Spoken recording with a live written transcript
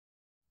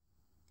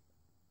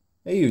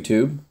Hey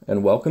YouTube,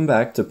 and welcome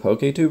back to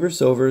PokeTuber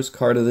Silver's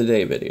Card of the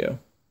Day video.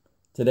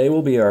 Today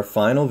will be our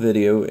final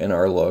video in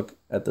our look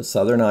at the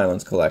Southern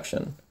Islands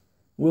collection.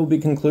 We'll be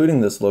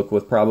concluding this look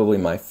with probably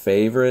my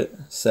favorite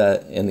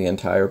set in the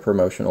entire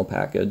promotional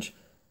package,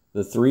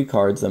 the 3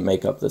 cards that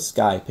make up the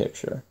Sky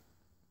picture.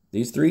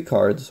 These 3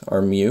 cards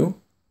are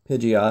Mew,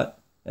 Pidgeot,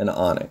 and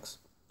Onix,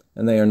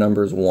 and they are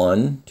numbers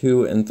 1,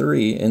 2, and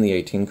 3 in the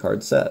 18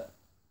 card set.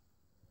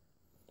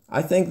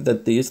 I think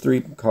that these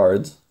 3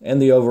 cards,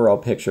 and the overall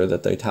picture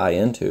that they tie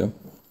into,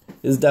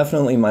 is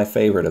definitely my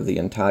favorite of the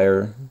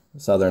entire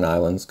Southern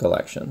Islands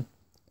collection.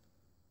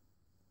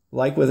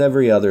 Like with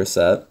every other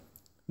set,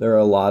 there are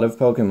a lot of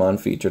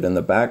Pokemon featured in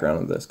the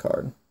background of this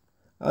card.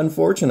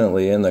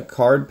 Unfortunately, in the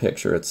card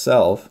picture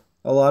itself,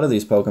 a lot of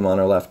these Pokemon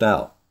are left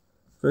out.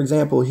 For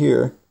example,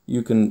 here,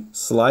 you can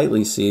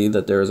slightly see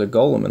that there is a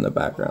Golem in the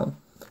background.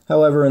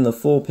 However, in the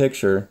full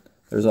picture,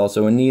 there's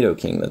also a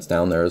Nidoking that's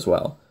down there as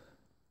well.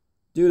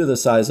 Due to the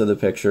size of the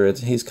picture,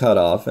 he's cut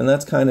off, and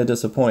that's kind of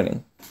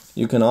disappointing.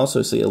 You can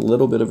also see a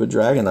little bit of a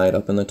Dragonite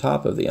up in the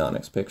top of the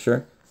Onix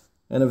picture,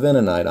 and a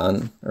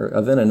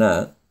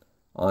Venonat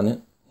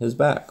on his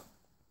back.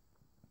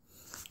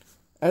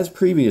 As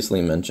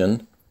previously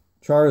mentioned,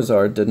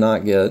 Charizard did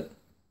not get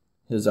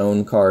his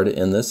own card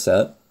in this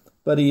set,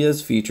 but he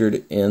is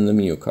featured in the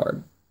Mew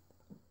card.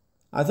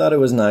 I thought it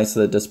was nice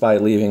that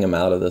despite leaving him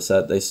out of the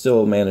set, they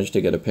still managed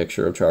to get a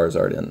picture of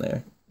Charizard in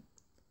there.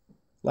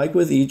 Like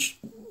with each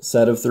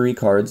set of 3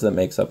 cards that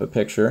makes up a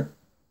picture,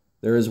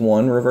 there is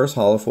one reverse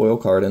holofoil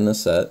card in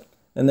this set,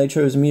 and they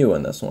chose Mew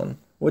in this one,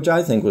 which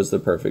I think was the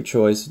perfect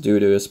choice due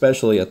to,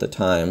 especially at the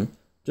time,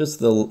 just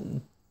the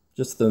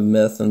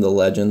myth and the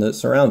legend that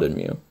surrounded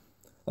Mew.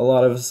 A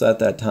lot of us at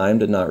that time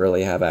did not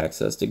really have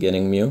access to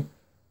getting Mew,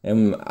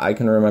 and I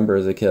can remember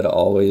as a kid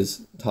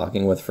always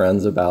talking with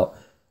friends about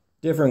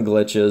different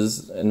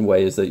glitches and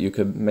ways that you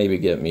could maybe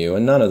get Mew,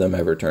 and none of them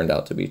ever turned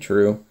out to be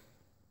true.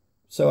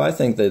 So I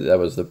think that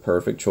was the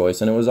perfect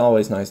choice, and it was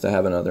always nice to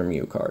have another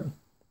Mew card.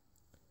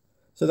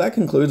 So that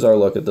concludes our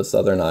look at the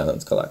Southern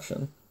Islands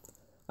collection.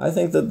 I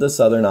think that the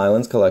Southern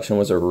Islands collection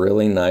was a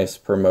really nice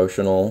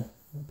promotional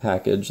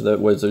package that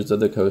Wizards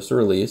of the Coast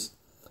released,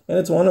 and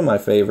it's one of my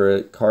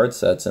favorite card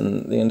sets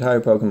in the entire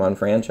Pokemon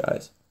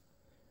franchise.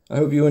 I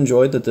hope you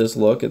enjoyed this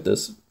look at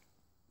this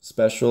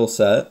special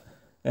set,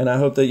 and I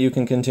hope that you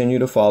can continue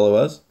to follow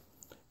us.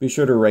 Be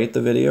sure to rate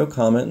the video,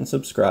 comment, and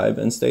subscribe,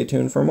 and stay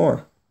tuned for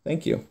more.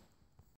 Thank you.